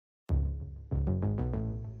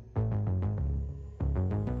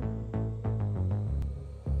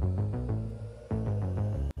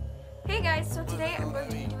Hey guys, so today I'm going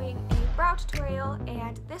to be doing a brow tutorial,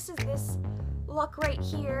 and this is this look right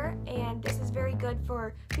here, and this is very good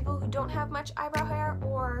for people who don't have much eyebrow hair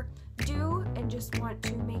or do and just want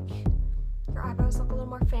to make your eyebrows look a little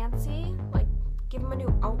more fancy, like give them a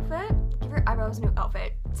new outfit. Give your eyebrows a new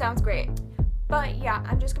outfit. Sounds great. But yeah,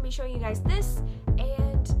 I'm just going to be showing you guys this,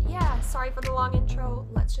 and yeah, sorry for the long intro,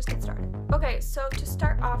 let's just get started. Okay, so to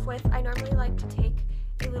start off with, I normally like to take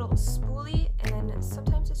a little spoolie, and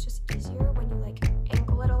sometimes it's just easier when you like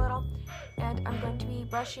angle it a little, and I'm going to be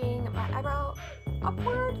brushing my eyebrow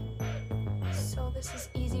upward, so this is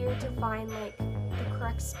easier to find like the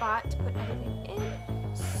correct spot to put everything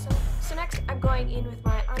in. So next I'm going in with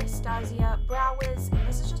my Anastasia Brow Wiz, and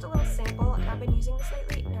this is just a little sample, and I've been using this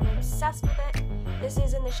lately and I'm obsessed with it. This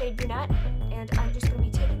is in the shade Brunette, and I'm just going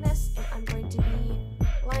to be taking this and I'm going to be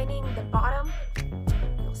lining the bottom.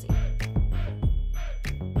 You'll see.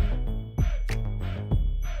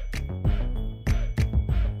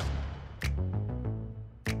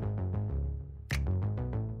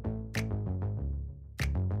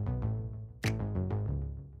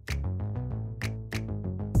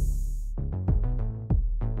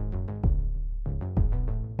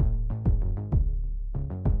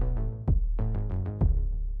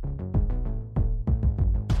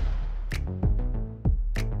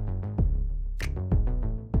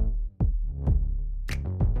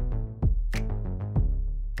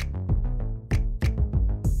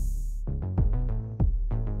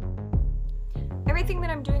 Everything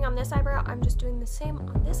that I'm doing on this eyebrow, I'm just doing the same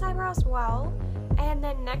on this eyebrow as well. And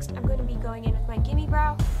then next I'm going to be going in with my Gimme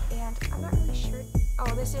brow, and I'm not really sure.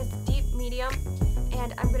 Oh, this is deep medium,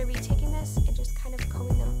 and I'm going to be taking this and just kind of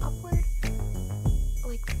combing them upward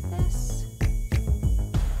like this.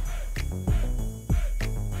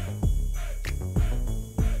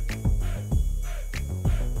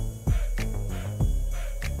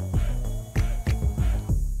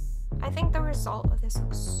 I think the result of this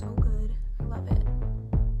looks so good. I love it.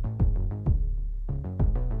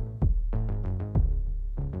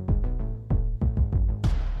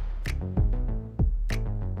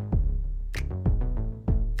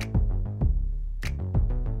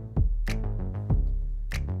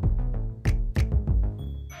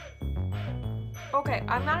 Okay,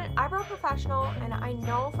 I'm not an eyebrow professional, and I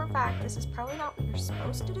know for a fact this is probably not what you're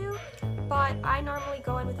supposed to do, but I normally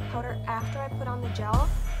go in with the powder after I put on the gel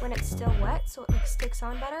when it's still wet, so it like sticks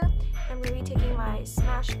on better. I'm going to be taking my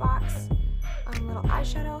Smashbox little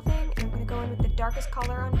eyeshadow thing, and I'm going to go in with the darkest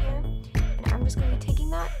color on here, and I'm just going to be taking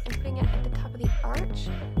that and putting it at the top of the arch.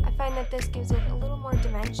 I find that this gives it a little more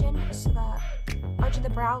dimension, so the arch of the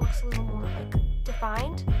brow looks a little more like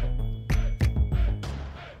defined.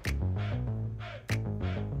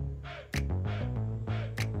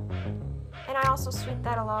 And I also sweep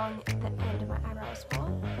that along the end of my eyebrow as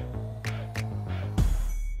well.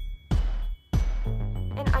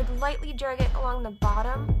 And I lightly drag it along the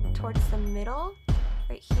bottom towards the middle,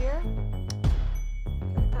 right here. I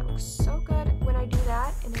feel like that looks so good when I do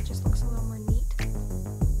that, and it just looks a little more neat.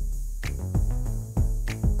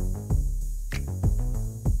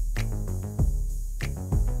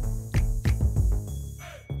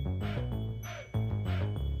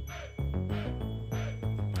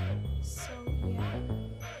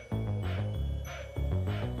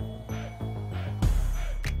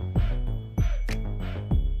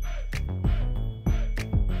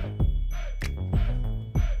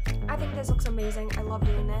 I think this looks amazing. I love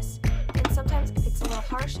doing this. And sometimes if it's a little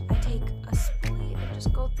harsh, I take a spoolie and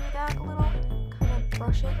just go through that a little, kind of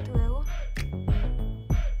brush it through.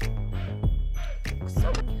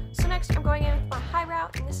 So next I'm going in with my high brow,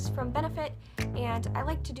 and this is from Benefit, and I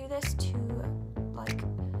like to do this to like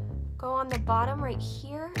go on the bottom right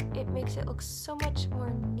here. It makes it look so much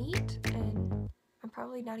more neat, and I'm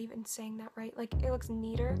probably not even saying that right. Like, it looks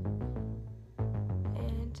neater.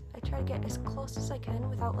 And I try to get as close as I can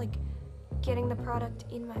without like getting the product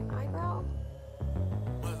in my eyebrow.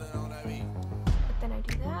 But then I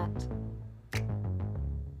do that.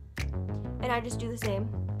 And I just do the same.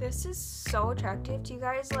 This is so attractive to you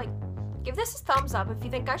guys. Like, give this a thumbs up if you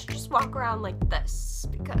think I should just walk around like this,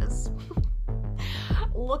 because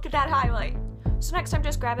look at that highlight. So next I'm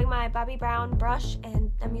just grabbing my Bobbi Brown brush,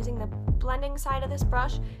 and I'm using the blending side of this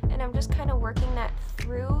brush, and I'm just kind of working that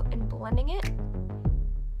through and blending it.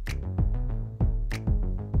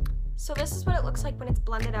 So this is what it looks like when it's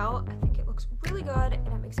blended out. I think it looks really good, and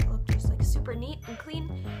it makes it look just like super neat and clean.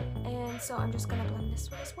 And so I'm just gonna blend this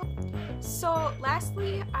one as well. So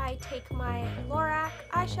lastly, I take my Lorac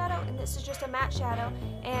eyeshadow, and this is just a matte shadow,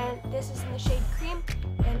 and this is in the shade Cream.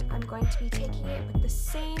 and I'm going to be taking it with the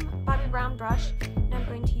same Bobbi Brown brush, and I'm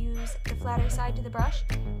going to use the flatter side to the brush,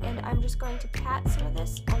 and I'm just going to pat some of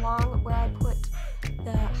this along where I put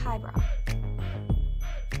the high brow.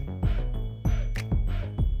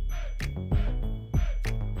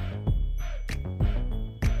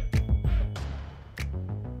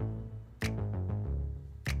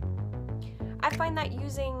 I find that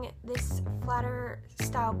using this flatter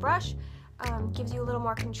style brush gives you a little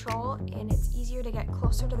more control, and it's easier to get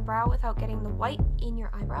closer to the brow without getting the white in your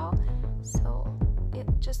eyebrow, so it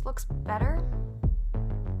just looks better.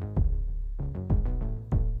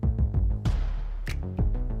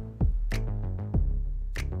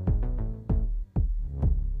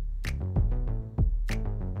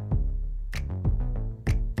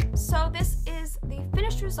 So this is the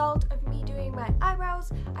finished result of me doing my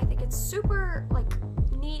eyebrows. I think it's super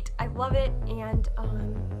neat. I love it, and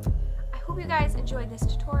I hope you guys enjoyed this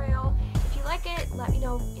tutorial. If you like it, let me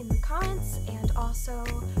know in the comments, and also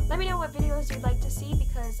let me know what videos you'd like to see,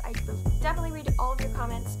 because I will definitely read all of your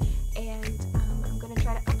comments, and I'm going to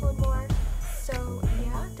try to upload more. So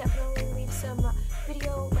yeah, definitely leave some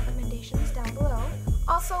video recommendations down below.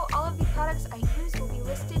 Also, all of the products I use will be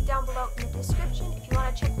listed down below in the description if you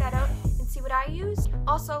want to check that out and see what I use.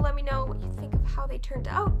 Also, let me know what you think of how they turned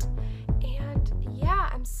out. And yeah,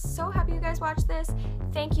 I'm so happy you guys watched this.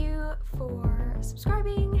 Thank you for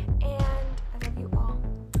subscribing, and